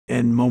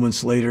and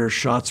moments later,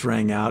 shots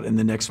rang out, and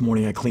the next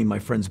morning I cleaned my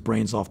friend's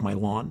brains off my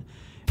lawn.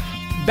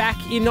 Back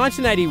in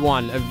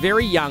 1981, a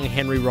very young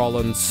Henry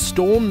Rollins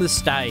stormed the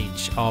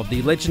stage of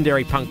the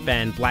legendary punk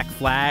band Black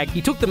Flag.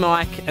 He took the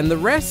mic, and the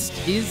rest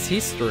is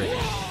history.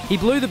 He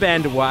blew the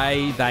band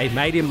away, they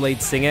made him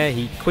lead singer,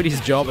 he quit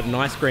his job at an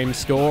ice cream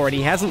store, and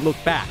he hasn't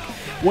looked back.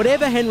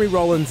 Whatever Henry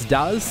Rollins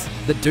does,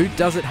 the dude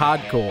does it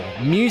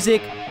hardcore.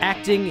 Music,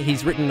 acting,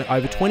 he's written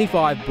over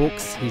 25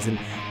 books, he's an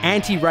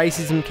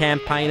anti-racism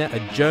campaigner, a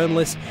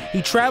journalist.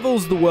 He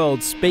travels the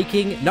world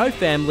speaking, no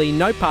family,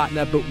 no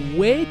partner, but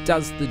where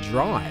does the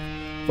drive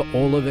for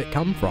all of it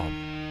come from?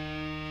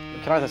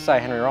 Can I just say,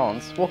 Henry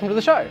Rollins, welcome to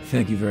the show.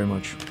 Thank you very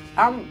much.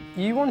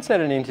 You once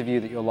said in an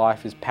interview that your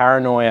life is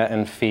paranoia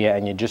and fear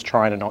and you're just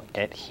trying to not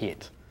get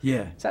hit.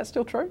 Yeah. Is that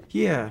still true?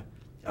 Yeah.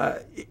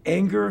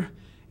 Anger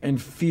and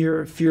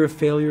fear of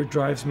failure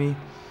drives me.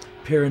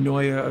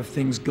 Paranoia of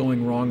things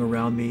going wrong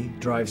around me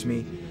drives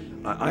me.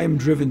 I am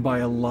driven by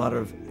a lot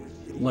of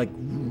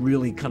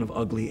really kind of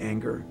ugly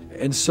anger.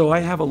 And so I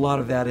have a lot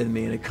of that in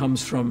me, and it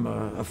comes from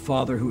a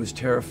father who was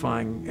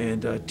terrifying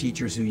and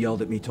teachers who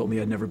yelled at me, told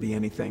me I'd never be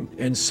anything.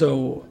 And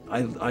so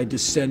I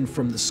descend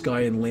from the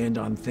sky and land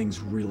on things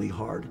really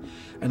hard.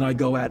 And I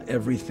go at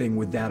everything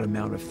with that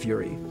amount of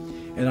fury.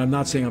 And I'm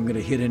not saying I'm going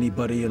to hit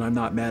anybody, and I'm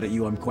not mad at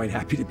you. I'm quite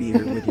happy to be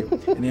here with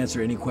you and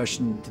answer any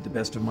question to the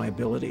best of my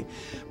ability.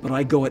 But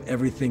I go at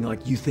everything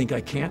like, you think I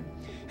can't?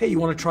 Hey, you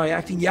want to try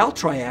acting? Yeah, I'll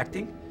try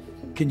acting.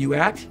 Can you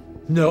act?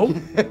 No.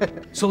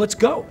 So let's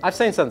go. I've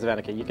seen Sons of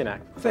Anarchy. You can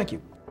act. Thank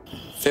you.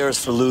 Fair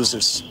is for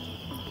losers.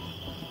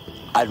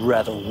 I'd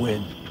rather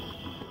win.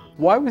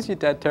 Why was your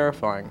dad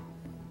terrifying?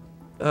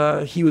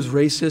 He was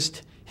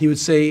racist. He would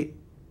say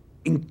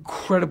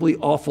incredibly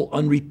awful,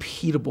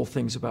 unrepeatable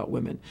things about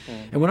women.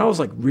 And when I was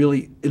like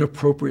really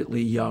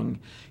inappropriately young,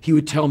 he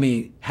would tell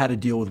me how to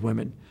deal with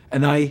women.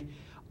 And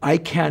I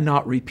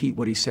cannot repeat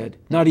what he said.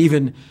 Not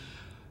even,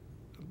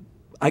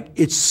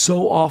 it's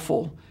so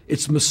awful.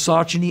 It's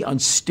misogyny on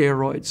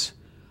steroids.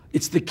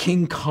 It's the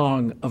King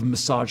Kong of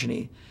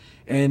misogyny.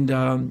 And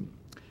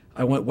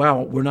I went,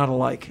 wow, we're not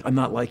alike. I'm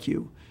not like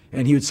you.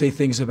 And he would say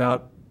things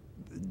about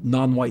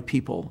non-white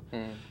people.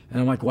 And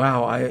I'm like,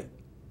 wow,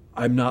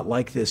 I'm not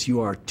like this.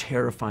 You are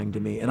terrifying to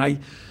me. And I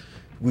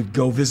would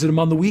go visit him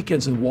on the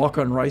weekends and walk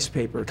on rice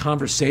paper.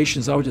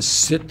 Conversations, I would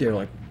just sit there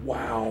like,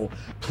 wow,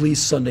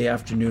 please Sunday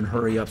afternoon,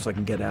 hurry up so I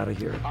can get out of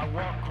here.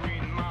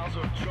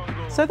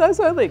 So those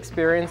early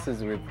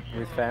experiences with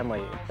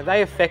family, have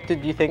they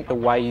affected, you think, the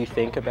way you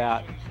think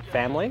about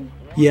family?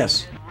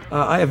 Yes.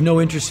 I have no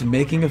interest in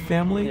making a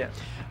family.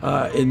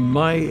 Yeah. In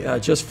my,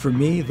 just for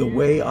me, the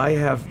way I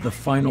have the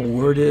final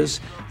word is,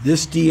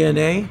 this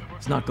DNA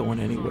is not going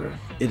anywhere.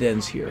 It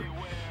ends here.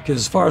 Because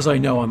as far as I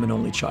know, I'm an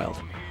only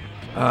child.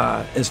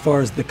 As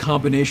far as the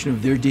combination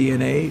of their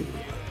DNA,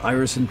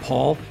 Iris and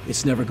Paul,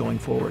 it's never going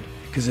forward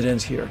because it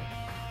ends here.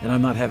 And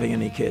I'm not having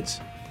any kids.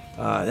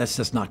 That's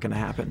just not going to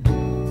happen.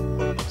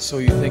 So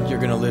you think you're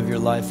gonna live your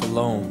life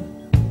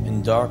alone,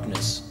 in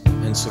darkness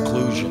and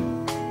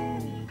seclusion?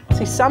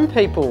 See, some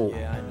people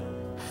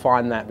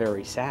find that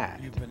very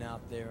sad.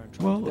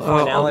 Well,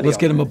 let's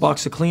get him a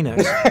box of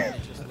Kleenex.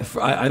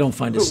 I don't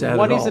find it sad at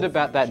all. What is it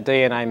about that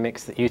DNA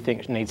mix that you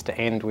think needs to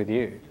end with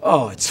you?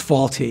 Oh, it's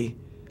faulty.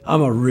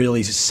 I'm a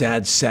really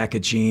sad sack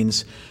of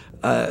jeans.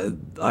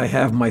 I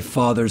have my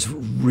father's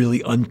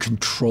really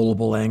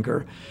uncontrollable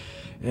anger.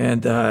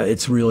 And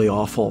it's really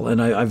awful. And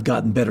I've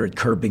gotten better at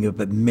curbing it,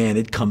 but man,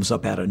 it comes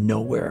up out of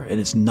nowhere, and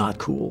it's not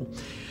cool.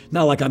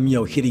 Not like I'm,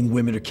 hitting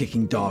women or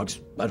kicking dogs.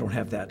 I don't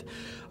have that.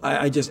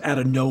 I just, out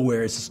of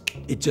nowhere,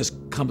 it just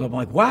comes up. I'm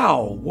like,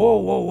 wow,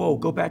 whoa,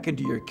 go back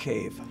into your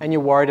cave. And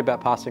you're worried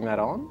about passing that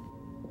on?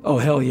 Oh,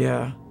 hell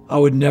yeah. I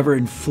would never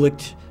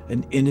inflict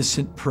an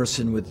innocent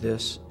person with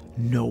this.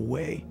 No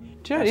way.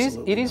 Do you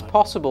know, it is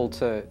possible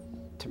to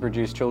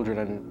produce children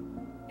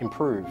and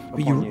improve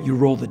But upon you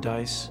roll the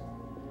dice.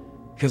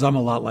 Because I'm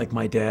a lot like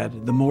my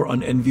dad. The more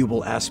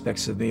unenviable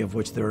aspects of me, of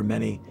which there are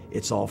many,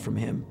 it's all from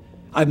him.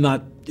 I'm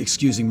not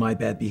excusing my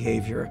bad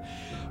behavior,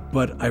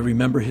 but I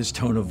remember his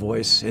tone of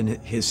voice and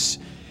his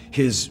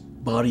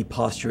body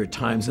posture at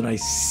times, and I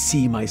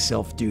see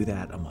myself do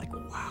that. I'm like,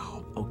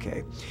 wow,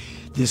 okay,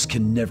 this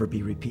can never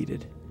be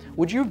repeated.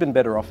 Would you have been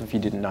better off if you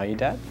didn't know your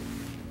dad?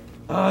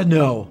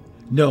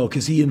 No,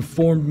 because he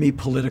informed me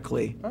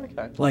politically.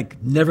 Okay.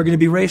 Like, never going to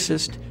be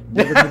racist,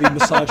 never going to be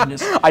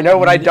misogynist. I know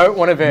what I don't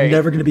want to be.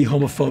 Never going to be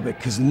homophobic,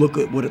 because look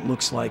at what it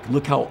looks like.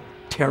 Look how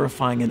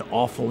terrifying and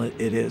awful it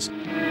is.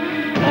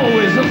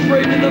 Always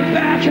afraid of the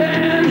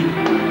backhand!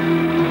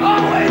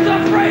 Always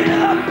afraid of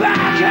the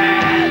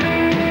backhand!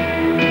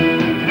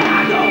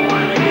 I don't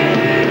want to get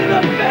hit in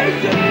the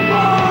face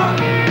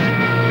anymore!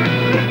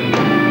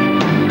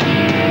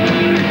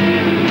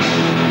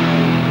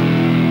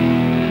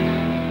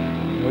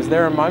 Was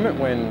there a moment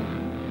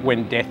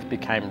when death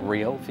became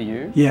real for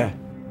you? Yeah.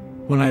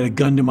 When I had a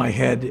gun to my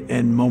head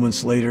and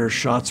moments later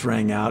shots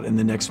rang out, and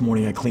the next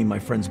morning I cleaned my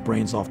friend's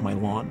brains off my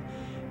lawn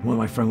when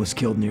my friend was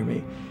killed near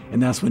me.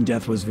 And that's when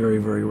death was very,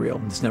 very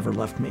real. It's never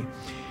left me.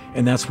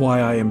 And that's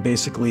why I am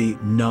basically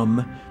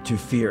numb to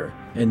fear.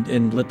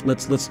 And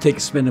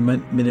let's spend a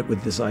minute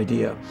with this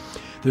idea.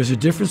 There's a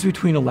difference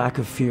between a lack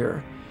of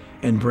fear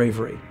and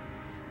bravery.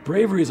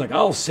 Bravery is like,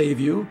 I'll save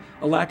you.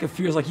 A lack of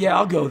fear is like, yeah,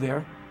 I'll go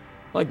there.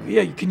 Like,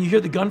 yeah, can you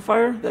hear the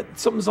gunfire?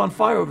 Something's on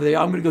fire over there.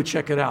 I'm gonna go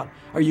check it out.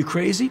 Are you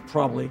crazy?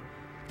 Probably.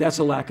 That's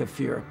a lack of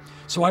fear.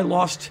 So I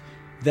lost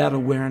that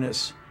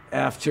awareness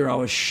after I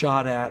was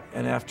shot at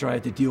and after I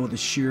had to deal with the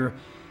sheer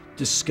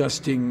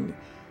disgusting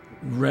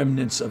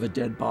remnants of a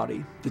dead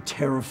body, the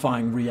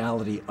terrifying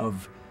reality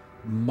of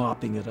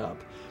mopping it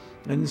up.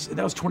 And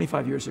that was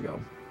 25 years ago.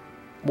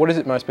 What is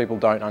it most people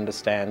don't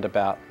understand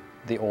about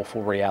the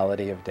awful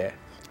reality of death?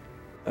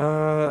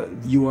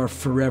 You are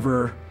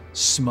forever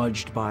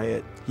smudged by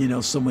it. You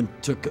know, someone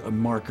took a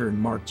marker and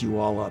marked you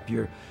all up.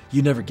 You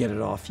never get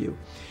it off you.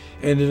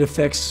 And it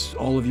affects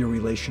all of your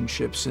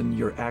relationships and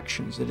your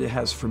actions that it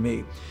has for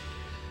me.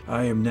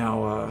 I am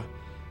now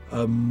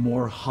a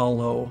more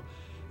hollow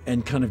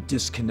and kind of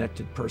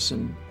disconnected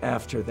person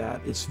after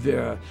that. It's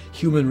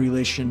human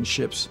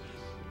relationships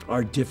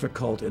are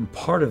difficult, and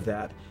part of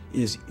that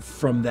is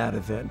from that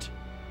event.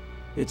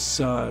 It's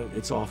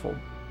awful,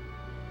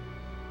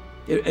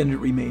 and it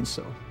remains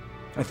so.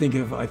 I think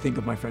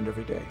of my friend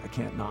every day. I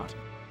can't not.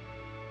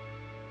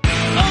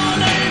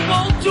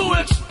 Unable to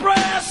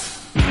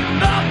express the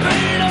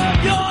pain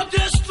of your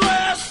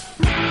distress,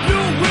 you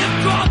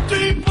withdraw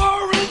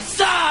deeper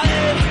inside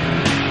it.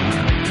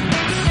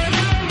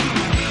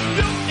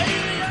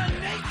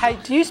 Hey,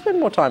 do you spend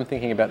more time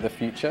thinking about the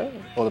future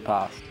or the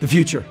past? The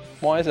future.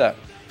 Why is that?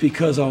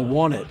 Because I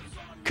want it.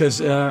 Because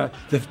the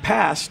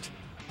past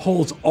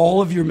holds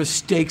all of your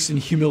mistakes and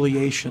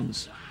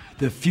humiliations.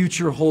 The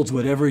future holds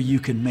whatever you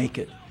can make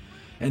it.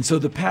 And so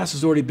the past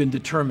has already been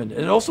determined.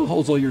 And it also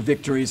holds all your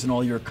victories and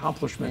all your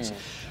accomplishments.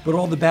 But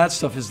all the bad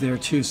stuff is there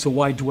too, so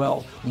why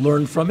dwell?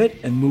 Learn from it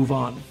and move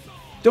on.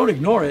 Don't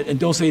ignore it and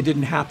don't say it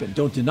didn't happen.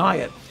 Don't deny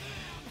it.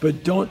 But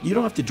you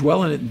don't have to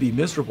dwell in it and be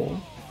miserable.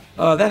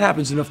 That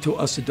happens enough to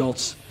us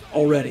adults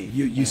already.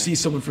 You see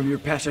someone from your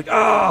past, you're like,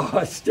 oh,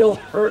 it still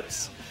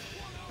hurts.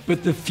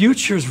 But the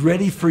future's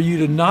ready for you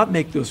to not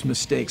make those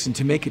mistakes and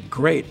to make it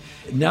great.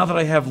 Now that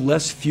I have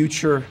less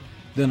future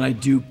than I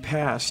do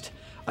past,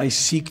 I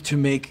seek to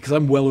make, because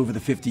I'm well over the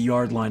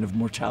 50-yard line of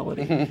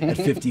mortality at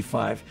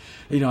 55.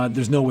 You know,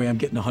 there's no way I'm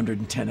getting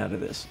 110 out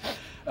of this.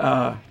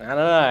 I don't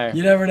know.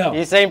 You never know.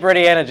 You seem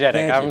pretty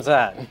energetic. Thank I'm you.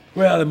 sad.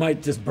 Well, it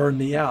might just burn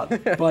me out.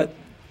 But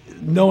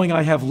knowing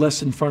I have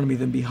less in front of me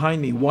than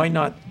behind me, why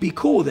not be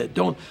cool with it?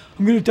 I'm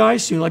going to die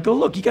soon. Like, oh,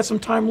 look, you got some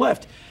time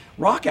left.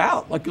 Rock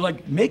out.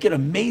 Like make it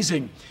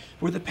amazing.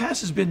 Where the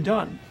past has been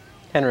done.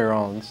 Henry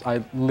Rollins,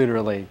 I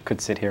literally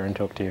could sit here and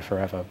talk to you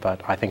forever, but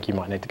I think you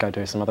might need to go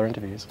do some other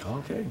interviews.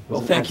 Okay. It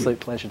Well, was thank an absolute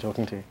pleasure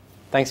talking to you.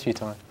 Thanks for your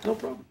time. No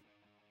problem.